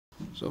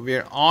So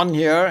we're on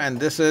here, and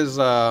this is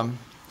the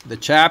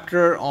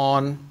chapter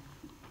on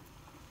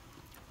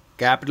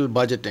capital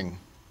budgeting.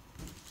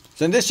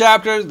 So in this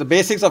chapter, the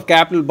basics of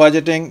capital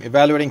budgeting,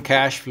 evaluating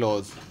cash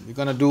flows. We're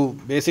going to do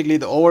basically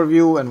the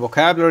overview and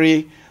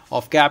vocabulary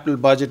of capital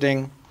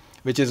budgeting,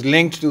 which is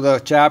linked to the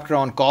chapter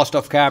on cost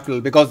of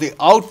capital, because the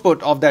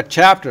output of that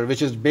chapter,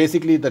 which is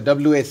basically the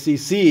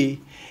WACC,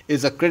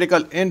 is a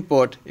critical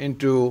input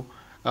into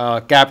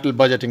capital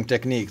budgeting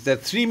techniques. There are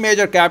three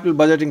major capital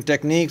budgeting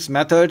techniques,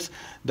 methods.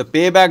 The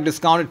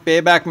discounted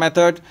payback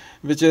method,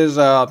 which is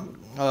a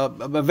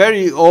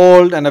very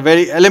old and a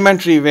very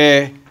elementary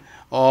way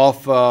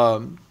of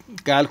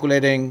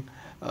calculating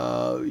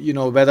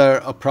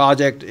whether a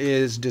project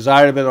is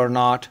desirable or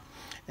not,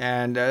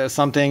 and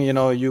something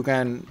you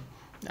can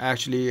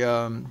actually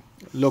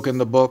look in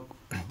the book.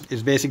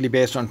 Is basically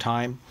based on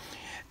time.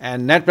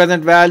 And net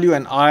present value,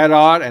 and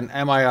IRR and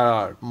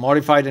MIRR,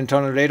 modified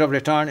internal rate of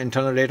return, and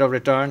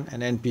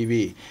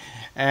NPV.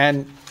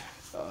 And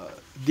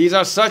these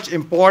are such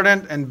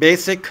important and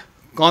basic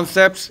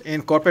concepts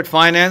in corporate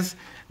finance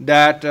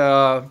that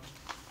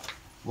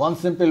one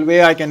simple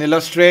way I can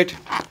illustrate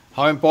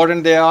how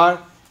important they are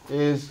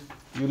is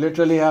you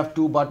literally have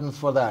two buttons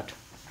for that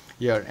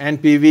here,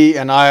 NPV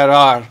and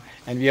IRR.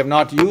 And we have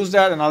not used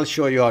that, and I'll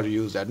show you how to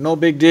use that. No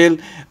big deal.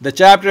 The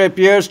chapter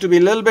appears to be a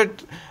little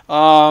bit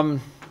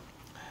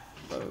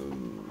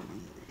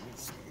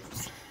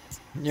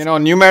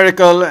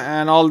numerical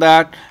and all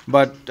that,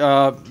 but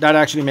that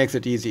actually makes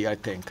it easy, I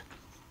think.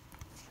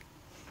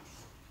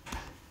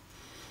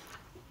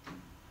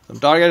 Some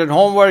targeted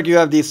homework. You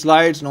have these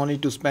slides. No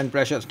need to spend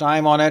precious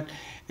time on it.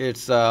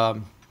 It's,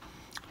 in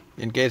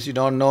case you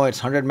don't know, it's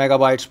 100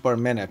 megabytes per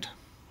minute.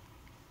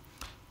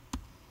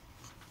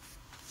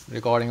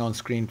 Recording on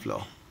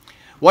ScreenFlow.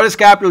 What is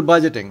capital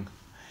budgeting?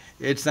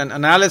 It's an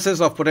analysis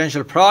of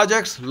potential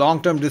projects.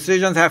 Long-term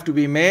decisions have to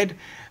be made.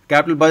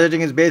 Capital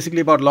budgeting is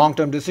basically about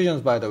long-term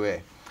decisions, by the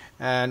way.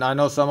 And I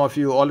know some of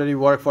you already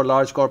work for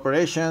large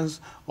corporations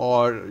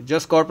or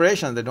just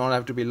corporations. They don't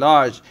have to be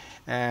large.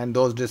 And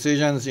those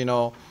decisions, they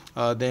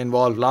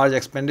involve large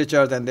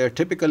expenditures, and they're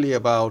typically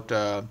about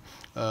the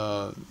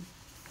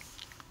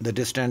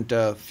distant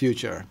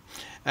future.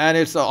 And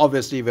it's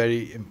obviously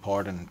very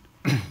important.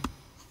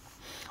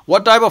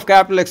 What type of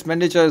capital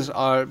expenditures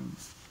are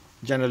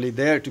generally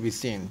there to be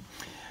seen?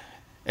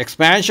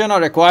 Expansion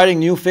or acquiring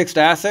new fixed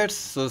assets,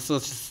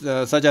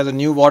 such as a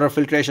new water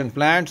filtration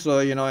plant. So,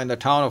 in the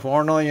town of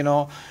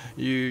Orono,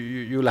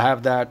 you'll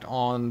have that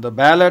on the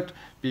ballot.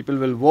 People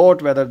will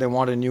vote whether they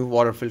want a new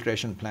water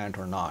filtration plant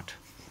or not.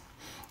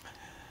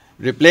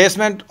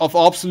 Replacement of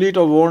obsolete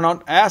or worn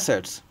out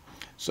assets.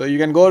 So you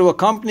can go to a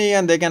company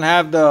and they can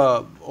have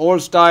the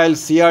old style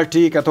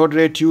CRT, cathode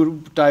ray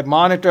tube type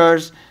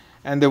monitors,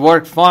 and they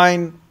work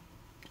fine,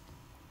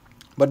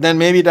 but then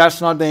maybe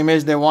that's not the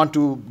image they want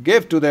to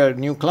give to their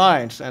new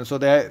clients, and so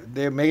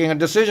they're making a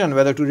decision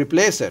whether to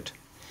replace it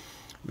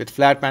with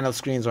flat panel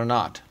screens or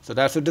not. So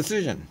that's a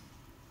decision,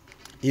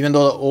 even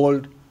though the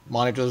old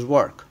monitors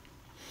work.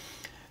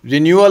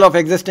 Renewal of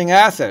existing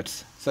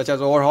assets, such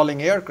as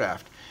overhauling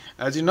aircraft.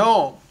 As you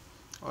know,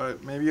 or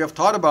maybe you have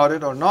thought about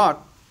it or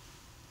not,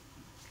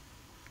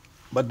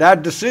 but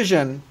that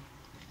decision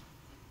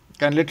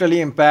can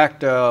literally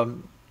impact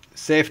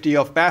safety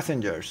of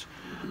passengers.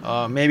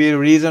 Maybe a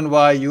reason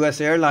why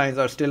U.S. airlines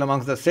are still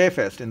amongst the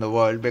safest in the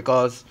world,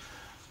 because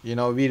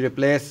we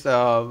replace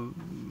the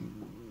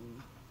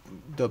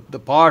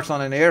parts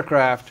on an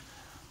aircraft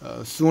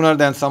sooner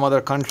than some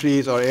other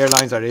countries or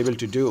airlines are able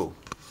to do.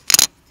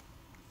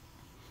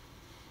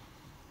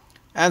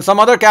 And some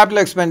other capital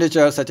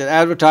expenditures such as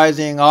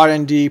advertising,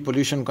 R&D,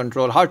 pollution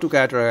control, hard to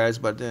categorize,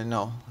 but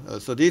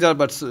so these are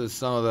but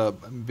some of the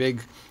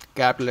big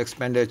capital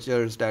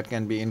expenditures that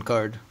can be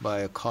incurred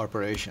by a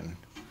corporation.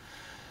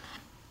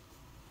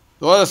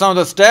 So what are some of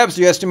the steps?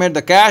 You estimate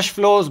the cash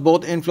flows,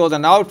 both inflows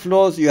and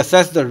outflows. You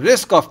assess the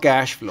risk of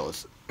cash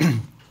flows.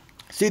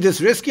 See,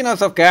 this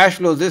riskiness of cash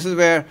flows, this is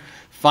where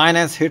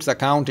finance hits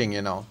accounting,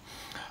 this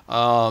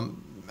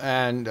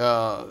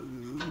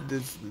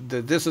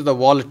is the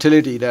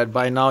volatility that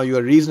by now you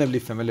are reasonably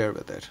familiar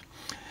with it.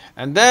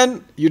 And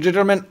then you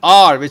determine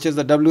R, which is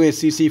the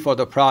WACC for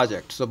the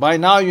project. So by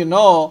now you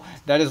know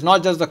that it's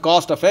not just the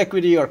cost of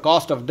equity or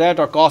cost of debt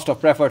or cost of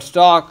preferred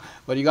stock,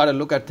 but you got to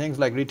look at things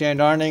like retained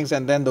earnings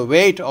and then the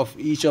weight of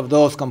each of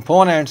those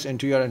components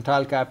into your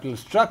entire capital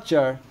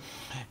structure,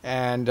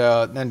 and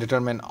then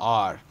determine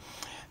R.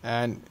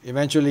 And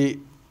eventually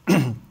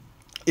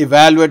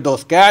evaluate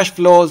those cash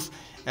flows,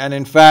 and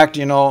in fact,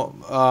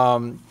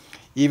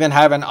 even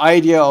have an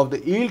idea of the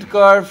yield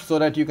curve so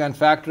that you can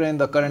factor in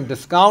the current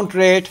discount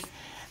rate,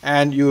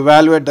 and you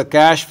evaluate the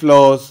cash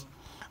flows,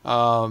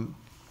 the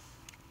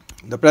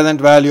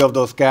present value of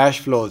those cash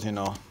flows,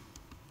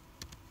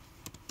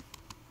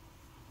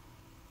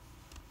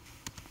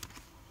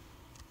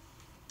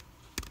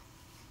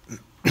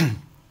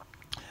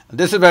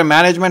 This is where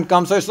management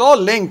comes. So it's all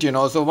linked,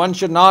 So one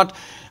should not,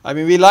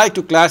 we like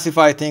to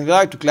classify things, we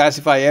like to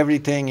classify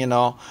everything,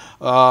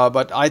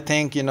 but I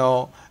think,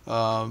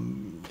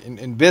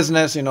 in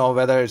business,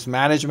 whether it's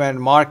management,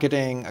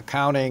 marketing,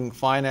 accounting,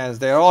 finance,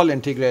 they're all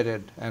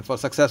integrated. And for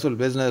successful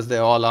business, they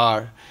all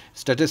are.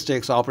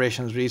 Statistics,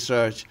 operations,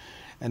 research,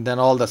 and then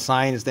all the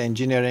science, the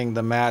engineering,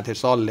 the math,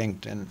 it's all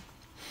linked in.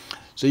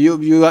 So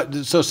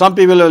so some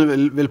people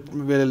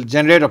will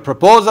generate a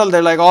proposal.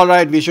 They're like, all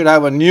right, we should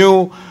have a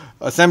new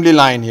assembly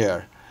line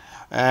here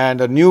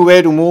and a new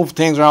way to move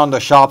things around the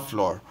shop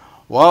floor.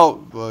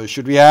 Well,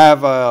 should we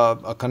have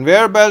a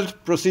conveyor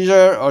belt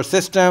procedure or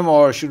system,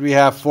 or should we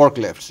have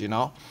forklifts,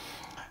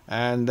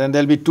 And then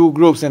there'll be two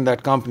groups in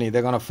that company.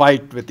 They're going to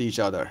fight with each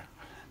other.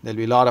 There'll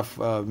be a lot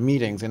of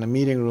meetings in a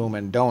meeting room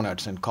and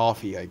donuts and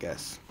coffee, I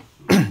guess.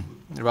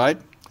 Right?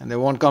 And they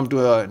won't come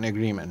to an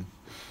agreement.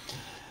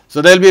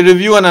 So there'll be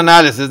review and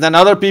analysis. Then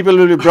other people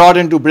will be brought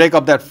in to break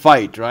up that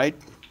fight, right?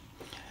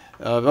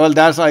 Well,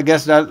 that's, I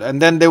guess, that. And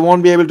then they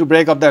won't be able to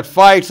break up that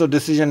fight, so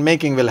decision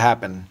making will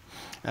happen.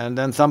 And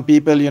then some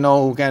people,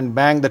 who can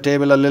bang the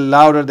table a little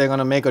louder, they're going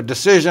to make a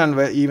decision,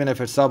 even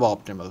if it's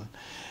suboptimal.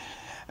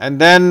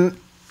 And then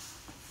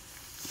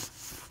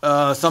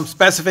some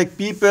specific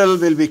people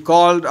will be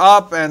called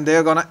up and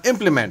they're going to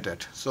implement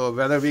it. So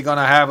whether we're going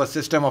to have a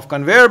system of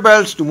conveyor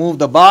belts to move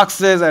the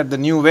boxes at the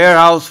new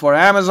warehouse for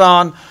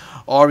Amazon,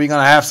 or we're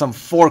going to have some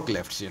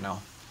forklifts,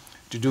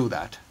 to do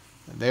that.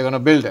 They're going to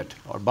build it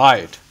or buy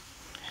it.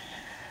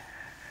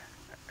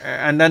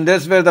 And then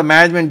this is where the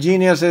management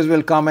geniuses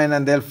will come in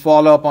and they'll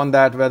follow up on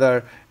that,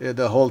 whether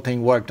the whole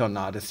thing worked or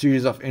not. A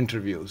series of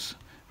interviews,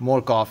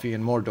 more coffee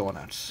and more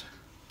donuts.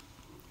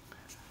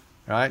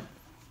 Right?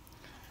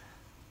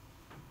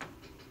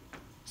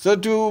 So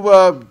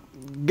to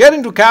get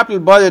into capital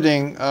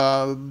budgeting,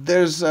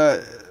 there's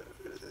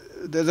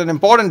an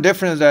important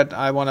difference that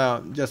I want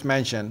to just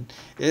mention.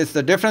 It's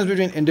the difference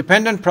between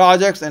independent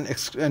projects and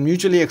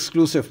mutually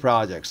exclusive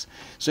projects.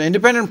 So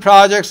independent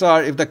projects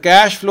are if the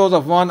cash flows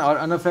of one are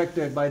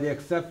unaffected by the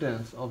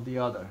acceptance of the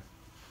other.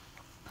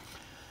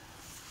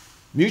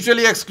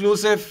 Mutually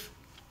exclusive,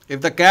 if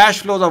the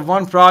cash flows of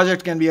one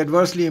project can be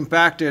adversely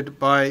impacted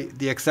by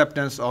the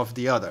acceptance of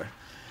the other.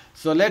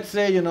 So let's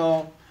say,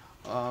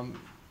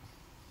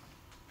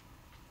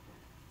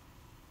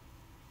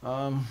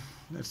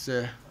 let's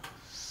say,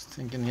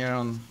 thinking here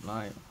on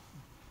line.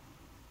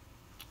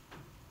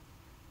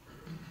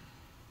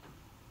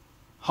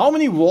 How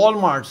many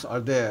Walmarts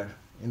are there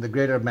in the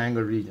greater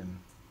Bangor region?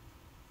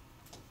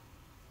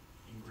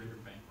 In greater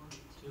Bangor?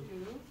 Two.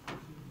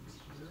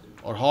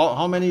 Or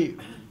how many?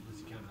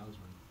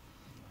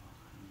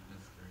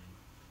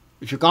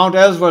 If you count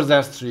Ellsworth,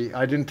 that's 3.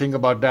 I didn't think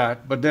about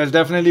that. But there's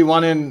definitely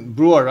one in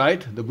Brewer,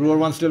 right? The Brewer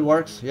one still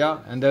works, yeah?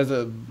 And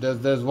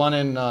there's one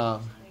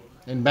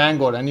in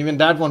Bangor, and even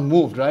that one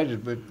moved, right?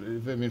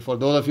 I mean, for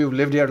those of you who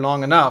lived here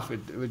long enough,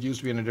 it used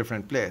to be in a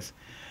different place.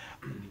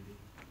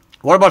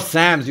 What about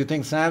Sam's? You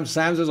think Sam's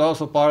is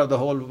also part of the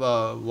whole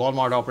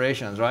Walmart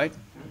operations, right?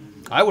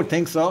 I would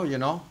think so,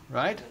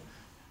 right?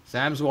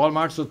 Sam's,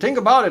 Walmart. So think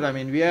about it. I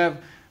mean, we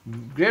have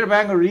Greater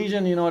Bangor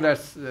region,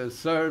 that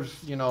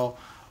serves,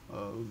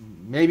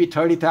 maybe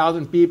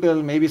 30,000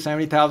 people, maybe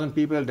 70,000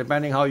 people,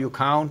 depending how you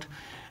count.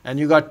 And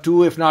you got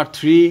 2, if not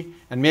 3,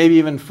 and maybe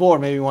even 4,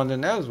 maybe one's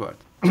in Ellsworth.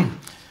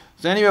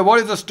 So anyway, what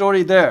is the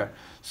story there?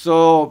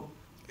 So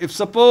if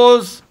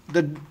suppose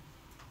the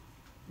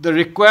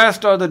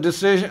request or the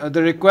decision,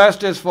 the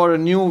request is for a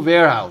new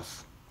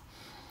warehouse,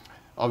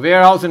 a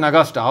warehouse in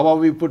Augusta. How about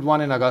we put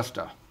one in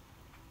Augusta?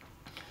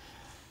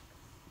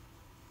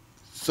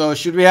 So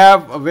should we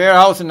have a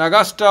warehouse in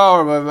Augusta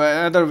or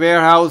another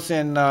warehouse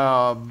in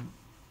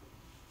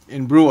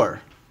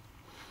Brewer?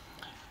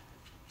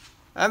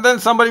 And then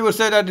somebody would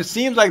say that it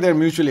seems like they're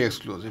mutually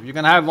exclusive. You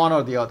can have one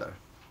or the other.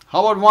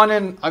 How about one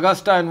in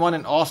Augusta and one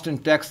in Austin,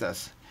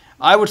 Texas?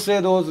 I would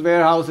say those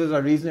warehouses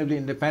are reasonably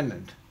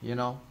independent,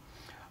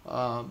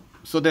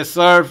 So they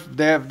serve,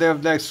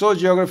 they're so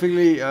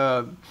geographically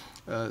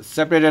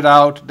separated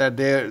out that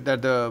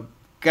the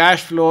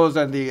cash flows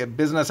and the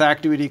business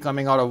activity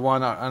coming out of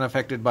one are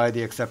unaffected by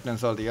the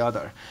acceptance of the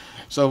other.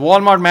 So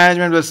Walmart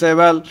management will say,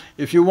 well,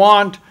 if you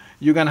want,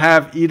 you can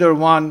have either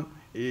one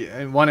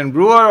in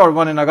Brewer or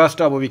one in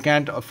Augusta, but we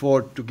can't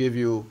afford to give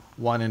you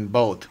one in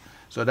both.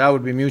 So that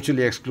would be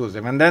mutually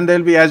exclusive. And then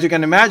there'll be, as you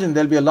can imagine,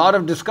 there'll be a lot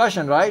of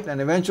discussion, right?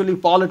 And eventually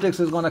politics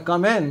is going to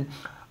come in.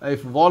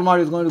 If Walmart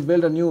is going to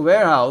build a new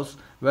warehouse,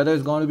 whether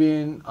it's going to be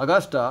in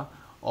Augusta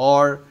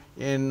or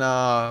in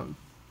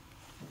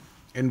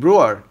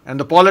Brewer. And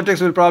the politics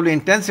will probably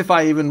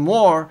intensify even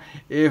more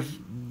if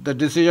the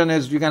decision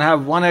is you can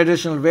have one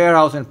additional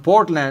warehouse in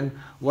Portland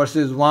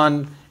versus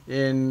one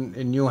in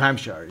New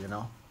Hampshire,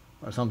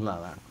 or something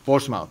like that,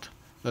 Portsmouth.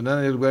 So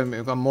then it will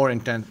become more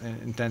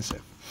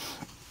intensive.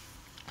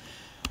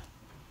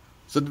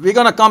 So we're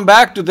going to come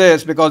back to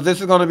this because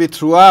this is going to be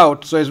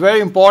throughout. So it's very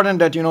important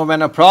that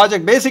when a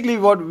project, basically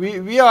what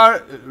we are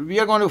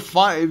going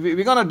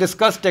to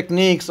discuss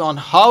techniques on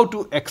how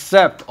to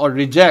accept or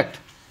reject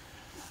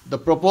the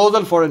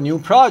proposal for a new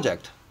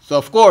project. So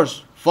of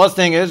course, first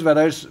thing is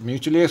whether it's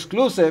mutually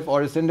exclusive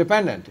or it's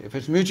independent. If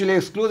it's mutually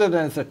exclusive,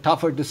 then it's a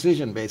tougher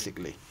decision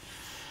basically.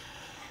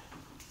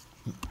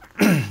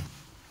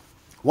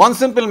 One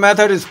simple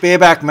method is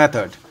payback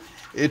method.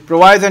 It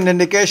provides an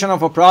indication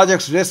of a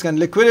project's risk and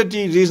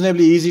liquidity,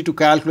 reasonably easy to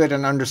calculate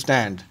and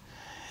understand.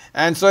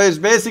 And so it's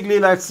basically,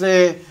 let's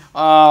say,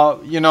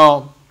 you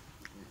know,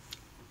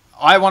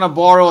 I want to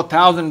borrow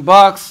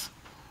 $1,000,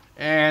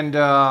 and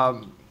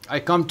I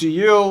come to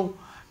you,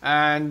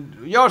 and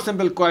your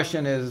simple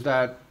question is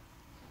that,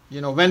 you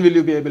know, when will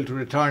you be able to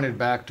return it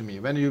back to me?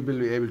 When will you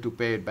be able to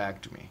pay it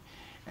back to me?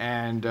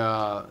 And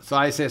so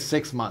I say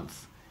 6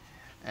 months.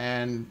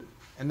 And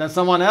then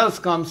someone else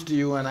comes to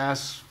you and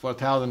asks for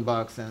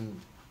 $1,000, and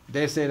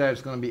they say that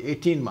it's going to be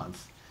 18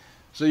 months.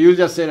 So you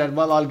just say that,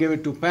 well, I'll give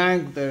it to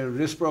bank. The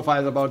risk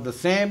profile is about the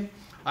same.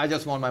 I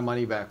just want my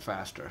money back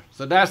faster.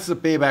 So that's the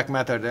payback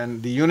method,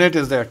 and the unit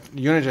is there.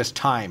 Unit is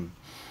time,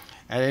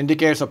 and it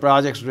indicates a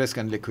project's risk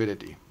and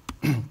liquidity.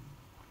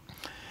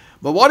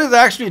 But what is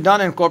actually done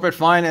in corporate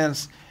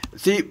finance?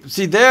 See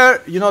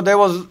there, you know,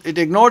 it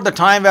ignored the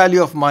time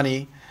value of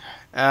money,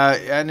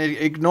 and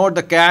it ignored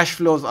the cash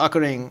flows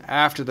occurring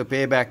after the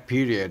payback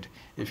period,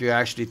 if you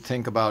actually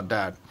think about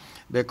that.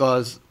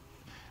 Because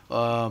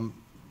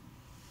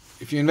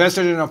if you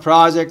invested in a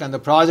project and the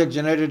project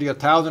generated you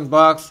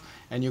 $1,000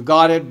 and you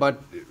got it,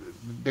 but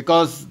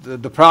because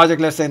the project,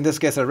 let's say in this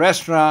case a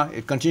restaurant,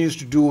 it continues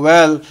to do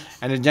well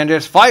and it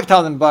generates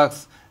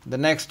 $5,000 the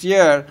next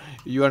year,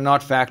 you are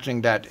not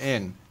factoring that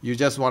in. You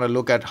just want to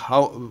look at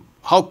how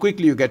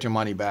quickly you get your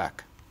money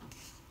back.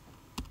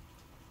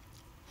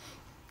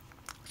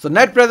 So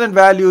net present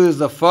value is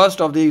the first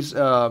of these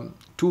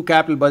two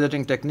capital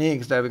budgeting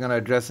techniques that we're going to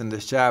address in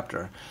this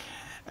chapter.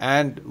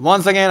 And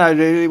once again, I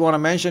really want to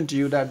mention to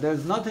you that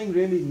there's nothing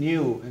really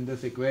new in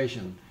this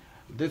equation.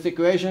 This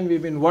equation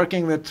we've been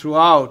working with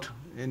throughout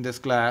in this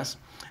class,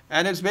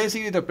 and it's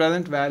basically the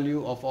present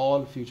value of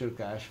all future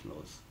cash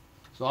flows.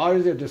 So R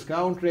is your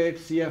discount rate,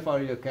 CF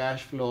are your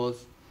cash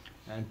flows,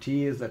 and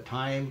T is the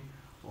time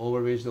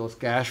over which those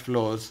cash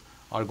flows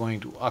are going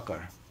to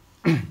occur.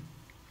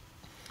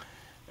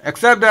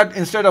 Except that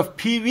instead of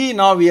PV,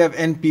 now we have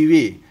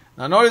NPV.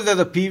 Now notice there's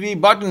a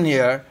PV button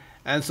here,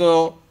 and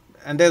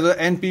there's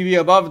an NPV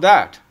above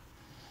that.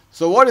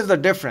 So what is the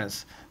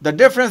difference? The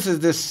difference is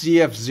this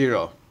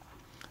CF0.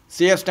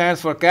 CF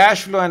stands for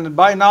cash flow, and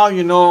by now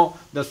you know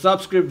the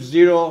subscript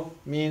 0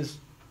 means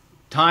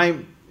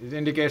time, it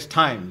indicates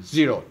time,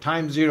 0.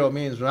 Time 0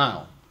 means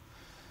now.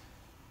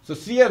 So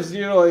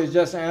CF0 is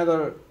just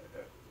another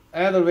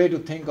way to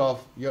think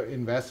of your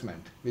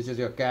investment, which is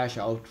your cash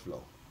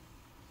outflow.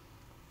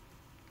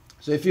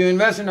 So if you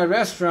invest in a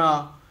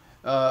restaurant,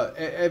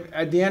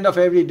 at the end of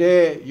every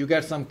day you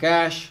get some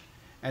cash,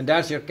 and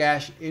that's your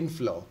cash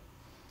inflow.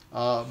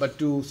 But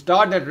to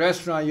start that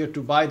restaurant, you have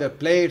to buy the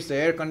plates, the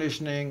air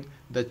conditioning,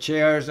 the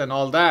chairs, and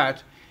all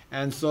that.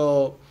 And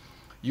so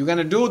you're going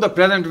to do the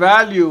present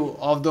value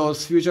of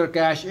those future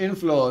cash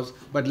inflows,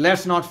 but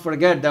let's not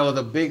forget there was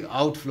a big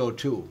outflow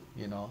too,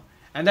 you know.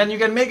 And then you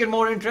can make it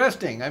more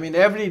interesting. I mean,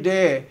 every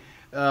day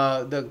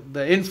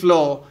the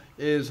inflow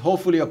is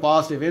hopefully a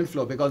positive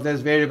inflow because there's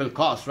variable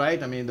cost,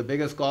 right? I mean, the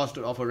biggest cost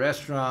of a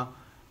restaurant,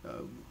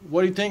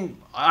 what do you think?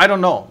 I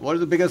don't know. What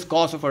is the biggest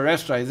cost of a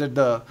restaurant? Is it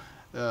the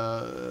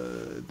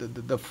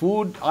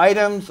food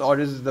items, or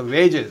is it the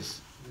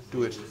wages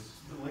to it? The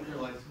liquor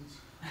license.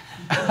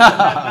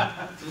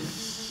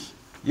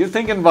 You're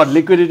thinking about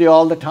liquidity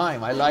all the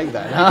time. I like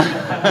that.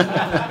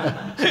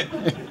 Huh?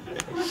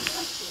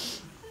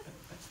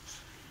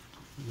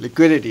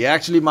 Liquidity.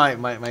 Actually,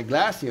 my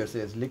glass here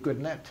says liquid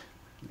net.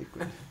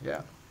 Liquid.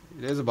 Yeah,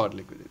 it is about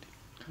liquidity.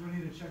 Do I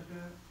need to check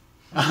that?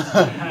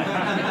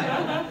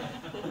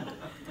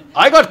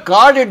 I got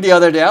carded the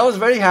other day. I was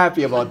very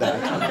happy about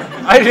that.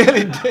 I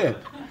really did.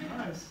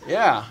 Nice.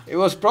 Yeah, it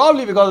was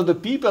probably because of the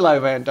people I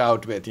went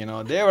out with, you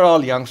know. They were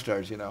all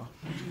youngsters, you know.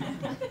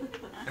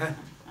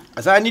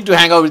 So I need to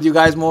hang out with you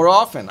guys more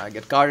often. I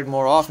get carded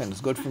more often. It's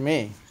good for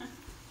me.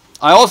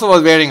 I also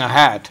was wearing a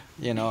hat,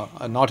 you know,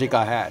 a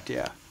Nautica hat,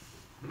 yeah.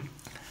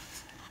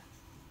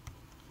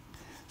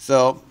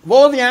 So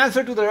what was the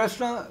answer to the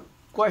restaurant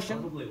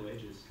question? Probably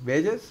wages.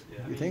 Wages?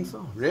 Yeah. You think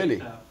so? Really?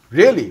 Yeah.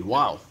 Really?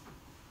 Wow.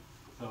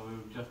 So it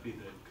would just be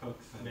the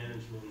cooks and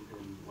management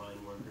and line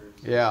workers.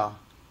 Yeah.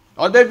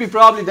 Or they'd be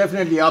probably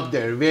definitely up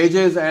there.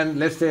 Wages and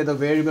let's say the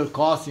variable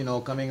costs, you know,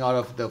 coming out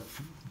of the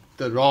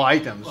raw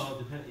items. Well,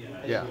 depend,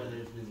 yeah. Yeah.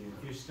 If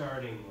you're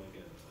starting like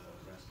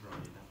a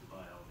restaurant, you'd have to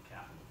buy all the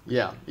capital.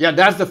 Yeah. Yeah,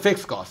 that's the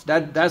fixed cost.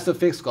 That's the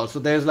fixed cost. So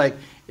there's like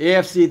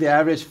AFC, the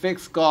average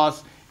fixed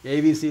cost,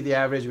 AVC, the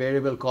average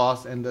variable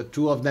cost, and the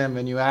two of them,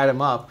 when you add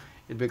them up,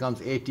 it becomes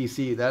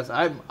ATC.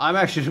 I'm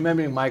actually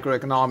remembering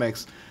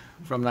microeconomics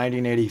from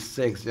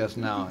 1986 just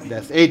now.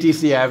 That's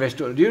ATC, average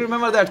total. Do you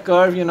remember that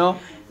curve, you know?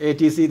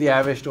 ATC, the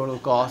average total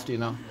cost, you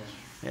know?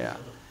 Yeah.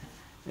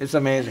 It's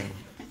amazing.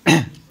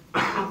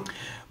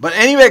 But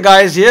anyway,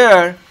 guys,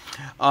 here,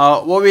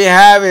 what we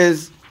have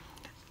is,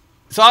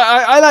 so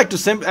I like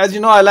to, as you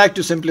know, I like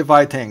to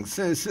simplify things.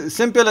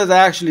 Simple is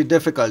actually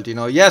difficult, you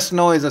know. Yes,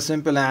 no is a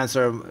simple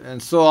answer,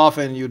 and so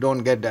often you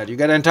don't get that. You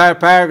get an entire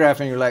paragraph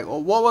and you're like, oh,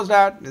 what was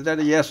that? Is that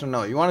a yes or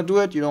no? You want to do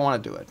it? You don't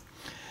want to do it.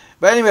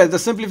 But anyway, the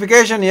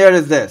simplification here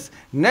is this.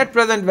 Net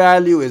present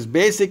value is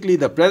basically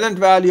the present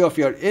value of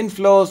your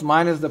inflows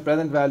minus the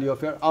present value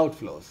of your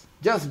outflows.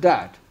 Just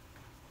that.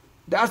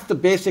 That's the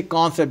basic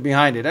concept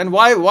behind it. And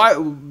why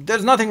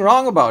there's nothing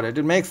wrong about it.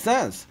 It makes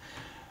sense.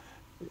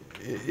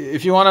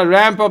 If you want to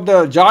ramp up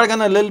the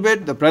jargon a little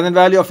bit, the present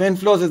value of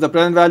inflows is the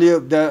present value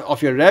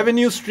of your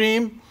revenue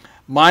stream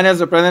minus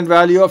the present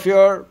value of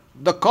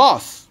the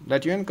costs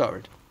that you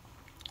incurred.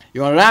 You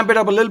want to ramp it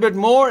up a little bit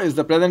more, is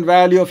the present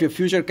value of your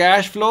future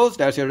cash flows,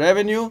 that's your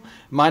revenue,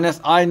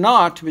 minus I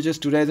naught, which is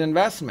today's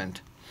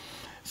investment.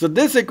 So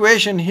this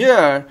equation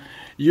here,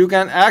 you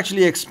can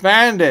actually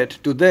expand it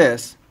to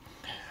this,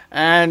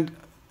 and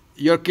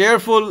your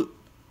careful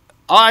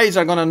eyes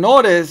are going to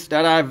notice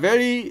that I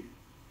very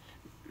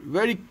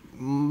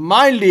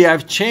mildly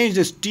I've changed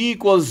this t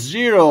equals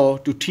 0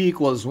 to t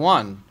equals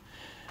 1.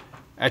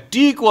 At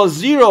t equals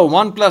 0,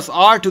 1 plus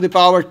r to the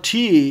power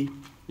t,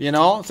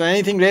 so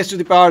anything raised to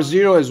the power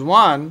 0 is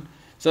 1.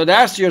 So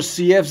that's your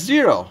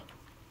CF0.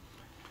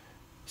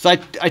 So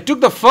I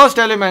took the first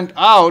element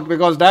out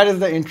because that is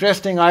the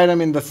interesting item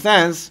in the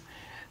sense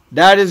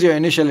that is your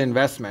initial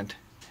investment.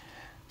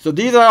 So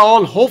these are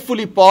all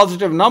hopefully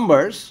positive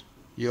numbers.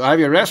 You have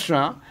your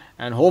restaurant,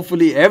 and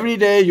hopefully every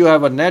day you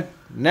have a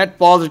net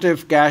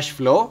positive cash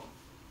flow.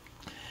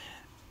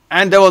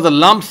 And there was a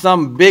lump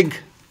sum big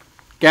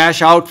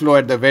cash outflow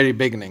at the very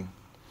beginning.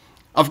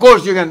 Of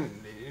course, you can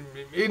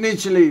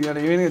initially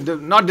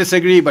not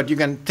disagree, but you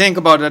can think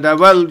about it.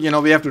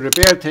 We have to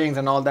repair things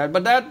and all that.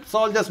 But that's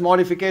all just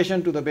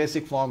modification to the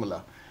basic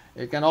formula.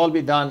 It can all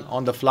be done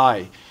on the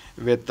fly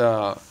with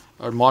our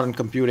modern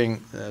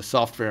computing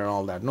software and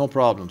all that. No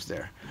problems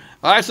there.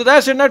 All right, so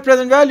that's your net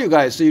present value,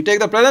 guys. So you take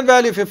the present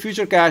value of your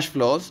future cash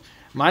flows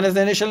minus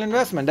the initial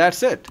investment.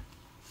 That's it.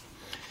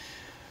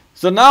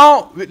 So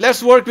now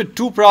let's work with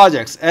two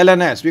projects, L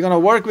and S. We're going to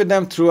work with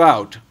them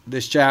throughout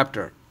this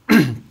chapter.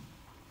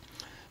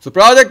 So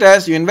project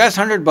S, you invest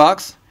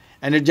 $100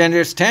 and it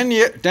generates $10,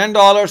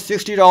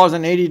 $60,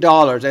 and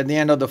 $80 at the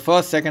end of the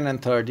first, second,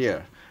 and third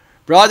year.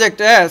 Project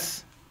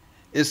S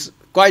is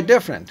quite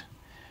different.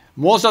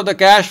 Most of the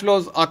cash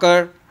flows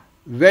occur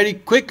very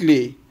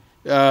quickly,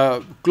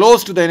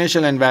 close to the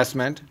initial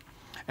investment,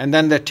 and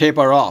then they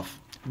taper off.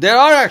 There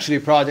are actually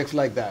projects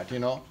like that,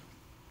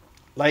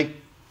 like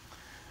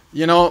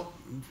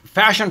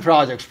fashion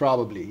projects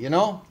probably,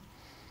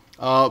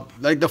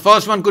 like the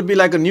first one could be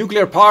like a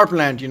nuclear power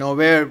plant,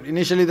 where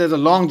initially there's a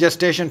long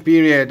gestation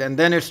period and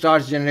then it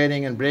starts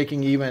generating and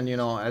breaking even,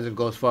 as it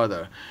goes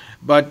further.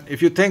 But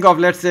if you think of,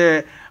 let's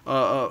say,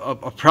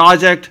 a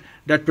project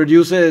that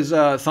produces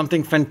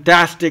something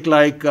fantastic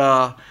like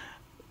the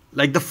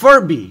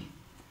Furby.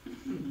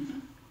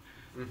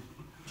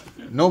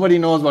 Nobody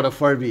knows what a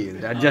Furby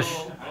is.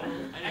 Actually,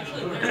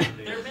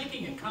 they're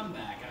making a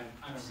comeback.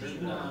 I've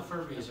seen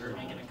Furbies are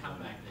making a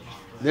comeback this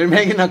year. They're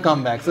making a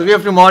comeback. So we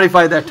have to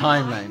modify that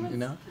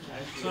timeline,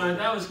 So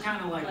that was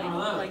kind of like one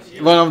of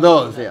those. One of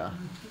those, yeah.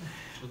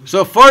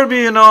 So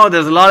Furby,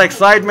 there's a lot of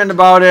excitement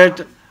about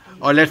it.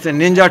 Or let's say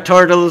Ninja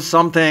Turtles,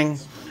 something.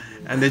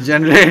 And they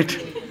generate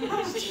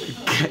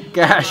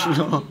cash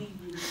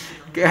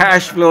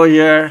flow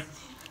here.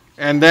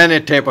 And then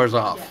it tapers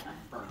off.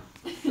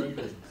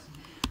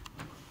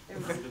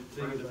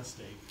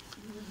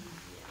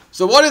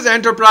 So what is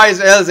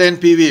Enterprise L's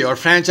NPV or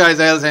Franchise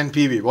L's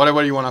NPV,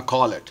 whatever you want to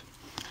call it?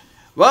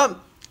 Well,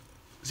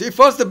 see,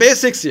 first the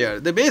basics here.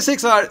 The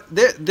basics are,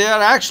 they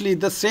are actually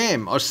the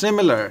same or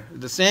similar.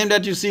 The same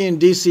that you see in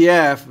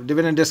DCF,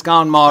 dividend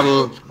discount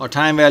model, or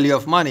time value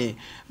of money.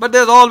 But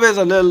there's always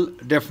a little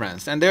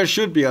difference, and there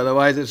should be,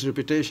 otherwise it's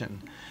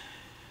repetition.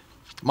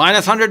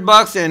 Minus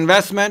 $100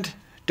 investment,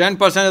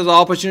 10% is the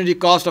opportunity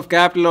cost of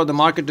capital or the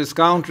market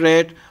discount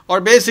rate, or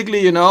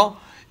basically,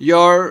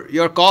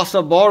 your cost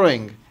of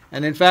borrowing.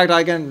 And in fact,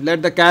 I can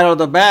let the cat out of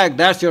the bag.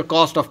 That's your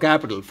cost of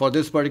capital for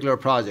this particular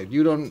project.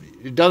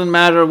 It doesn't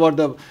matter what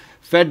the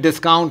Fed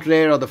discount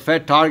rate or the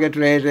Fed target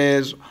rate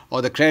is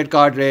or the credit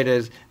card rate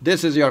is.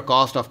 This is your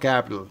cost of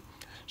capital.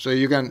 So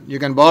you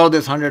can borrow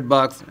this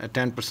 $100 at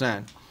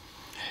 10%.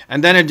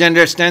 And then it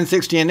generates 10,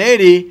 60, and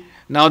 80.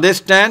 Now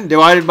this 10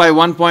 divided by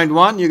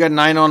 1.1, you get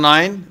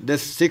 909.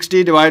 This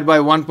 60 divided by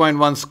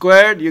 1.1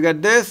 squared, you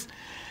get this.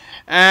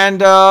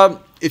 And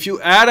if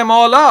you add them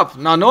all up,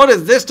 now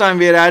notice this time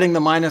we are adding the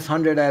minus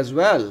 100 as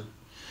well.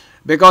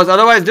 Because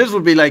otherwise this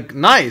would be like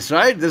nice,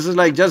 right? This is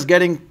like just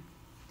getting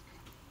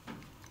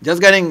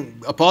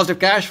a positive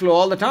cash flow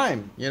all the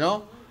time,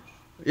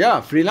 Yeah,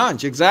 free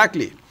lunch,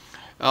 exactly.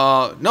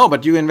 No,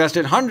 but you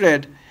invested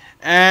 100,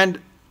 and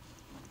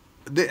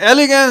the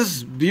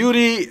elegance,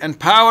 beauty, and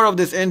power of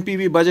this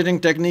NPV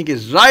budgeting technique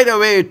is right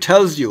away it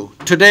tells you,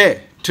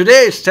 today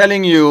it's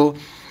telling you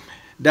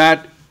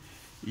that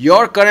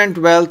your current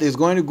wealth is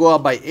going to go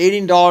up by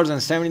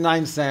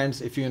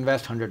 $18.79 if you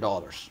invest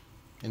 $100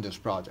 in this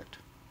project.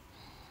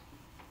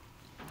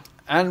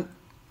 And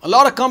a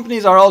lot of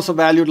companies are also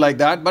valued like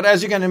that, but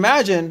as you can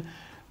imagine,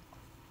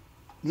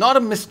 not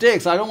of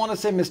mistakes. I don't want to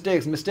say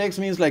mistakes. Mistakes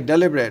means like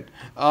deliberate.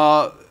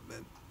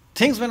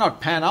 things may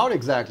not pan out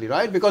exactly,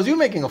 right? Because you're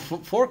making a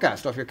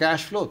forecast of your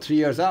cash flow 3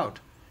 years out,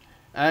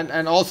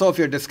 and also of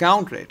your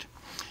discount rate.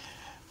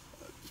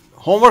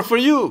 Homework for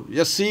you,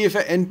 just see if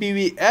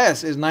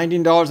NPVs is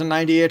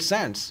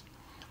 $19.98.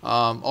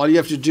 All you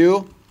have to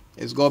do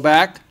is go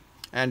back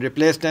and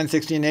replace 10,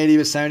 16, 80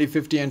 with 70,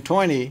 50, and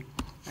 20,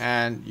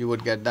 and you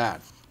would get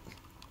that.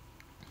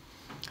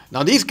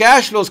 Now these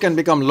cash flows can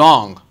become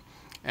long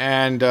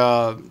and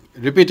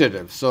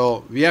repetitive,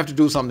 so we have to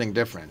do something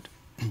different.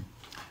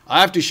 I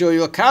have to show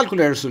you a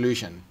calculator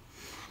solution.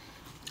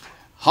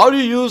 How do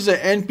you use the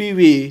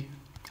NPV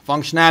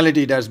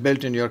functionality that's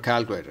built in your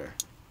calculator?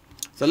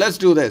 So let's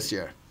do this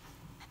here.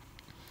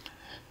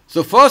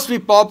 So first we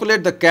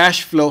populate the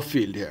cash flow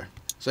field here.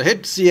 So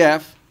hit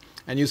CF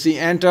and you see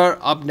enter,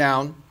 up,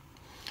 down,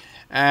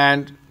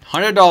 and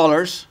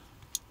 $100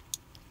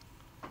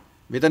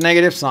 with a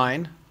negative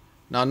sign.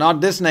 Now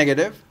not this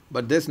negative,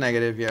 but this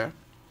negative here.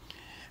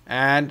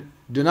 And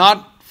do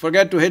not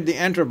forget to hit the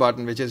enter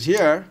button, which is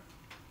here.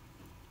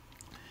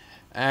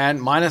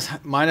 And minus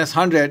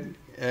 100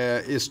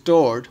 is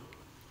stored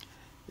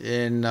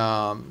in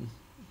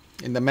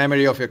the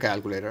memory of your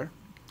calculator.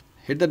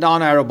 Hit the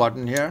down arrow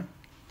button here,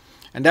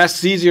 and that's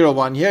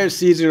C01. Here is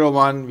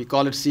C01. We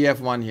call it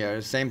CF1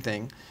 here. Same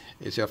thing.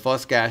 It's your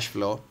first cash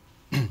flow.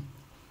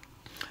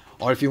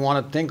 Or if you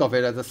want to think of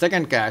it as a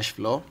second cash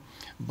flow,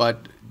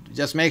 but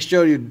just make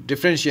sure you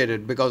differentiate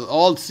it, because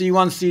all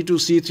C1, C2,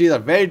 C3 are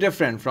very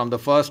different from the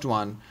first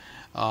one,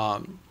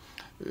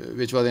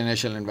 which was the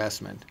initial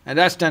investment. And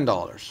that's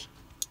 $10.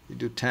 You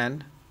do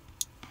 10,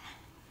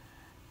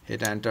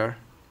 hit enter.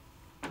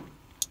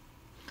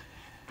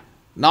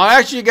 Now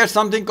actually you get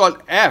something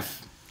called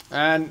F,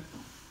 and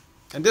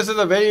this is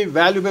a very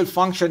valuable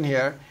function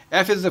here.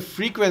 F is the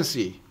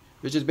frequency,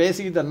 which is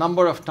basically the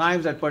number of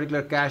times that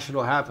particular cash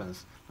flow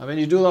happens. Now when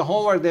you do the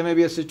homework, there may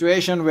be a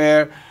situation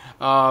where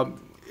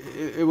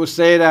it would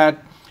say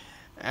that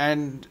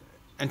and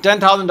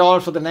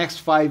 $10,000 for the next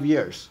 5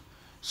 years.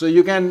 So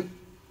you can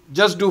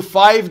just do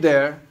 5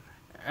 there,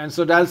 and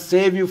so that'll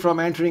save you from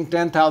entering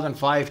 10,000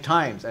 5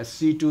 times as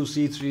C2,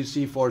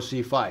 C3,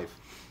 C4, C5.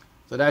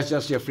 So that's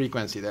just your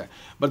frequency there.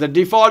 But the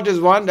default is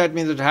 1, that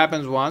means it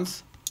happens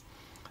once.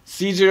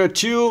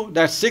 C02,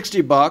 that's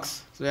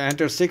 $60. So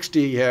enter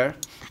 60 here.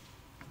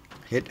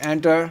 Hit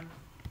enter.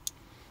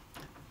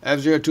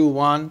 F02,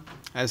 1.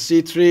 And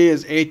C3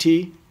 is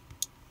 80.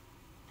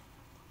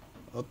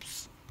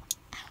 Oops.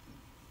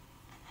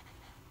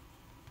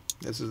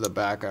 This is the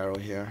back arrow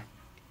here.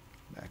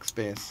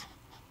 Backspace.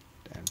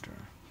 Enter.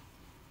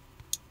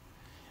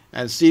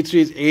 And C3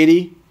 is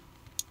 80.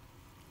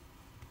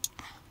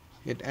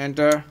 Hit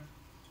enter.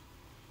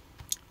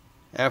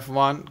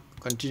 F1,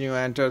 continue,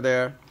 enter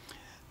there.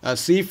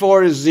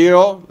 C4 is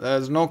 0.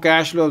 There's no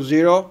cash flow of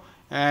 0.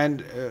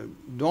 And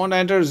don't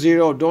enter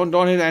 0.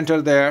 Don't hit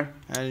enter there.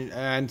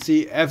 And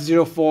see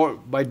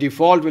F04 by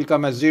default will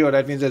come as 0.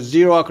 That means there's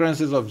 0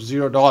 occurrences of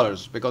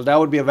 $0, because that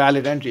would be a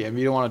valid entry, and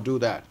we don't want to do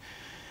that.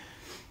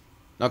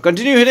 Now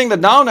continue hitting the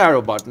down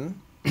arrow button,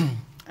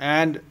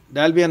 and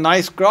that'll be a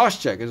nice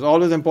cross check. It's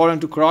always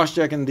important to cross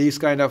check in these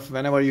kind of,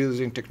 whenever you're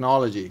using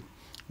technology.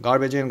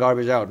 Garbage in,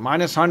 garbage out.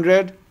 Minus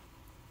 100,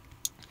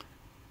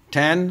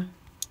 10.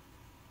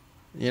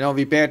 You know,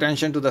 we pay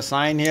attention to the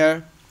sign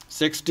here.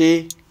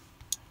 60,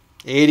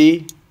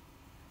 80,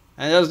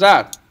 and just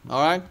that.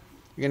 All right.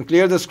 You can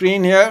clear the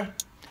screen here,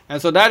 and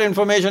so that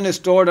information is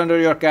stored under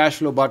your cash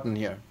flow button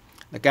here,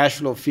 the cash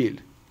flow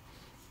field.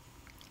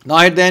 Now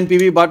hit the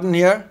NPV button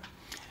here,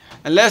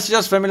 and let's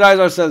just familiarize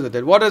ourselves with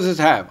it. What does this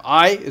have?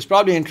 I is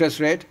probably interest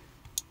rate,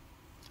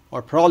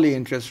 or probably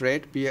interest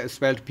rate,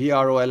 spelled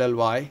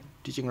P-R-O-L-L-Y.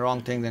 Teaching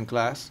wrong things in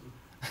class.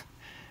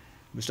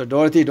 Mr.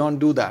 Dorothy, don't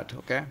do that,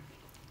 okay?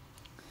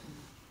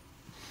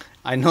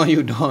 I know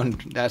you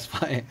don't. That's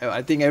fine.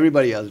 I think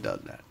everybody else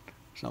does that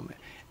somewhere.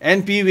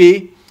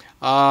 NPV.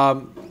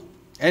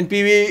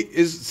 NPV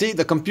is, see,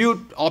 the compute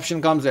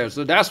option comes there.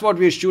 So that's what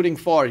we're shooting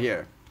for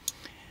here.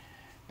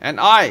 And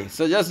I,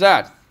 so just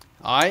that.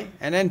 I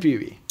and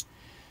NPV.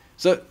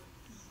 So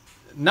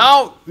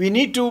now we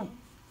need to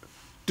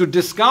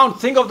discount,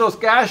 think of those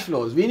cash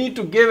flows. We need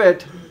to give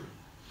it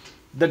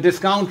the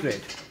discount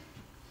rate.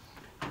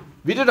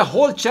 We did a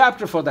whole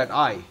chapter for that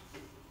I.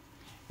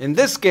 In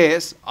this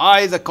case,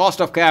 I is the cost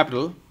of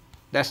capital.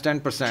 That's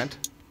 10%.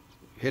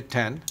 Hit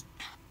 10.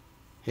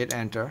 Hit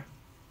enter.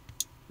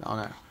 Down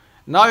there.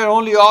 Now your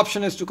only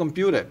option is to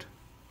compute it.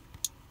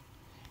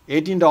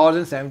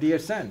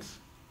 $18.78.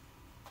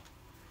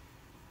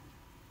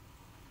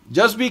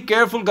 Just be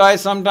careful,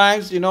 guys.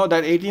 Sometimes, you know,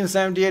 that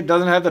 1878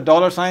 doesn't have the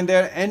dollar sign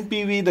there.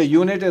 NPV, the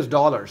unit is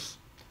dollars.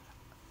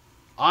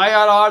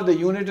 IRR, the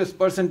unit is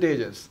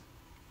percentages.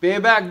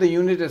 Payback, the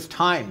unit is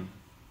time.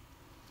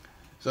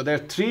 So there are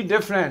 3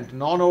 different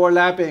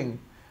non-overlapping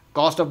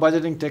cost of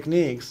budgeting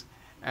techniques,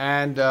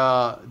 and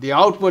the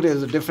output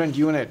is a different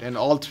unit in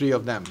all 3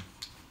 of them.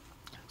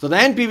 So the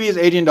NPV is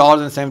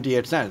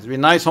 $18.78. It'd be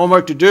nice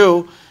homework to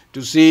do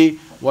to see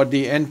what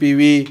the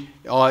NPV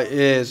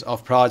is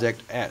of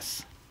project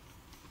S.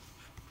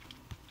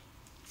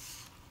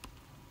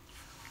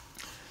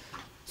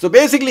 So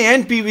basically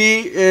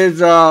NPV is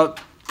the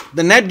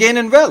net gain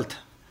in wealth.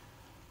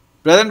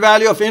 Present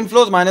value of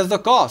inflows minus the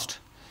cost.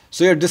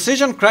 So your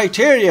decision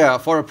criteria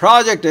for a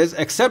project is,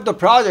 except the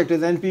project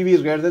is NPV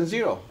is greater than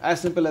 0. As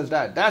simple as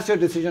that. That's your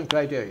decision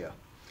criteria.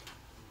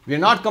 We're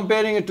not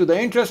comparing it to the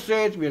interest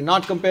rate. We're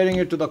not comparing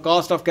it to the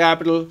cost of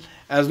capital.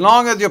 As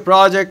long as your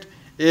project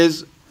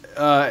is,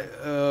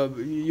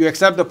 you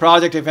accept the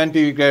project if NPV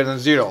is greater than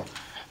 0.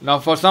 Now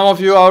for some of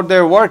you out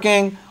there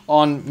working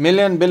on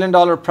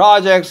billion-dollar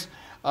projects,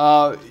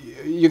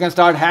 you can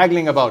start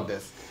haggling about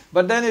this.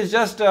 But then it's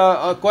just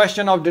a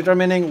question of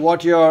determining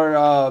what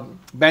your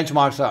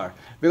benchmarks are.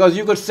 Because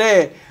you could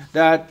say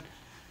that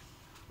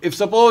if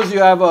suppose you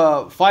have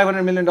a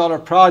 $500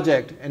 million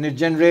project and it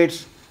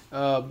generates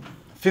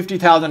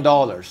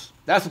 $50,000,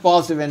 that's a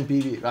positive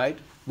NPV, right?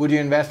 Would you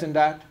invest in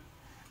that?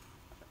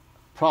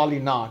 Probably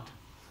not.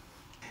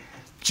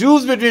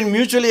 Choose between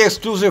mutually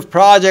exclusive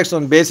projects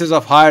on basis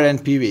of higher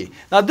NPV.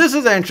 Now this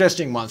is an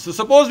interesting one. So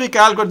suppose we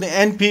calculate the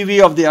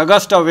NPV of the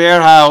Augusta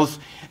warehouse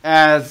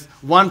as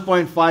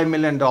 $1.5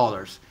 million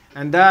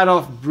and that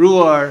of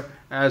Brewer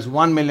as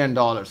 $1 million.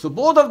 So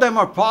both of them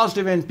are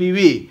positive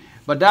NPV,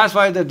 but that's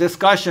why the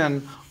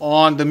discussion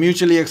on the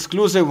mutually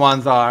exclusive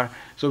ones are.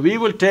 So we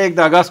will take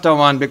the Augusta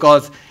one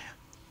because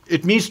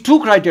it meets two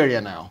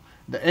criteria now.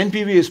 The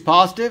NPV is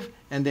positive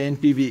and the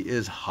NPV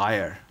is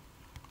higher.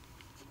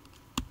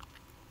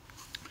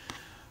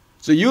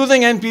 So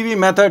using NPV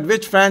method,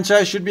 which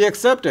franchise should be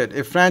accepted?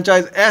 If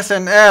franchise S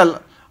and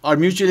L are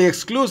mutually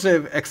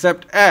exclusive,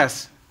 accept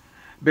S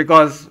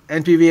because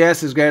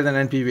NPVS is greater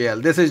than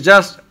NPVL. This is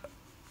just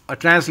a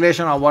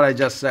translation of what I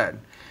just said.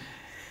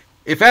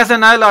 If S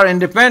and L are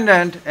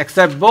independent,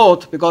 accept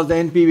both because the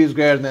NPV is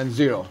greater than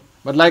 0.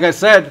 But like I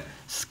said,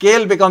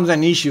 scale becomes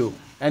an issue.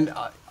 And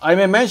I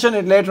may mention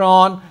it later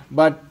on,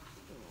 but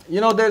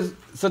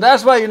so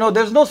that's why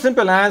there's no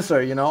simple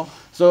answer,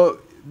 So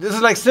this is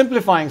like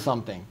simplifying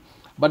something.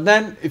 But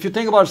then if you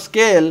think about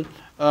scale,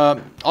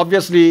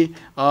 obviously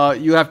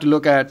you have to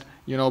look at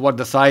what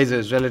the size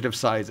is, relative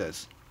size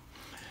is.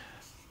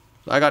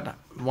 So I got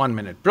 1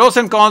 minute. Pros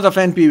and cons of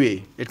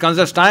NPV. It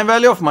considers time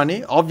value of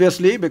money,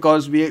 obviously,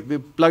 because we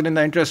plugged in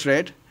the interest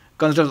rate,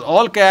 considers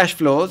all cash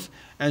flows,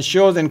 and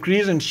shows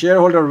increase in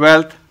shareholder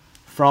wealth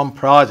from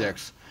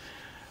projects.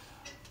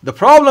 The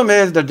problem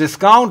is the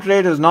discount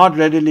rate is not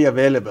readily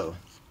available.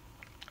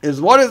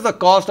 What is the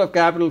cost of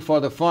capital for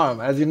the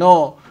firm? As you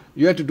know,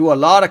 you have to do a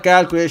lot of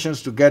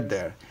calculations to get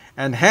there.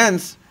 And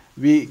hence,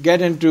 we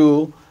get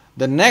into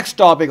the next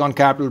topic on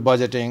capital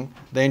budgeting,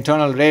 the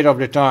internal rate of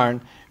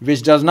return,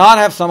 which does not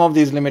have some of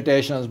these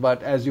limitations,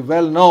 but as you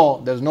well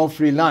know, there's no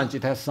free lunch.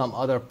 It has some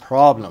other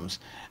problems.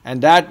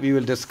 And that we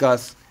will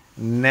discuss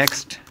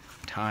next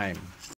time.